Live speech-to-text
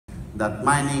that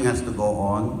mining has to go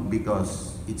on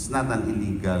because it's not an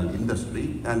illegal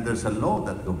industry and there's a law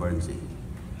that governs it.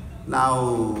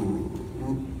 Now,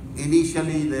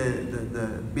 initially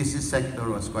the business sector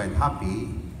was quite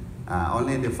happy.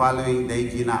 Only the following day,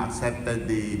 Gina accepted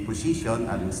the position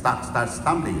and stock starts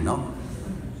tumbling, no?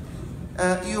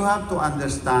 You have to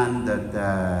understand that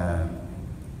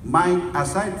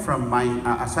aside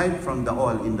from the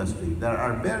oil industry, there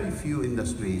are very few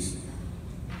industries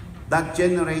that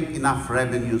generate enough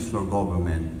revenues for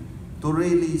government to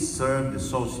really serve the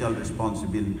social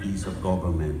responsibilities of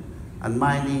government. And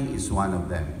mining is one of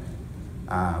them.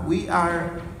 We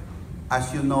are,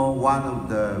 as you know, one of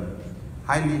the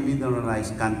highly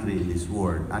mineralized countries in this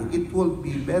world. And it will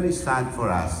be very sad for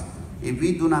us if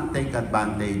we do not take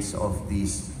advantage of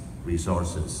these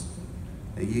resources.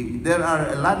 There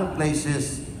are a lot of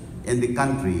places in the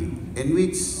country in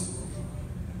which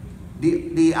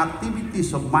the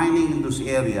activities of mining in those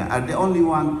areas are the only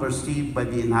one perceived by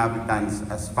the inhabitants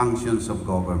as functions of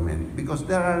government because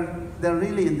they're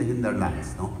really in the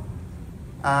hinterlands, no?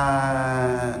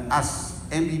 As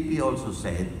MVP also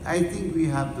said, I think we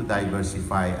have to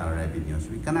diversify our revenues.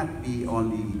 We cannot be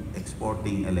only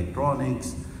exporting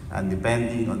electronics and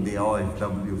depending on the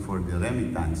OFW for the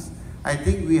remittance. I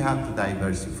think we have to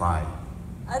diversify.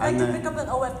 I'd like to pick up on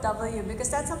OFW because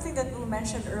that's something that we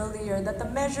mentioned earlier, that the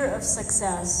measure of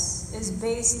success is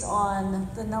based on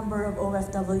the number of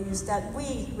OFWs that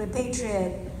we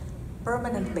repatriate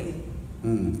permanently.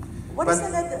 What is the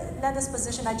NEDA's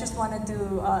position? I just wanted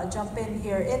to jump in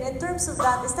here. In terms of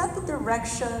that, is that the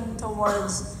direction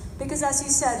towards, because as you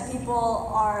said,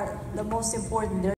 people are the most important.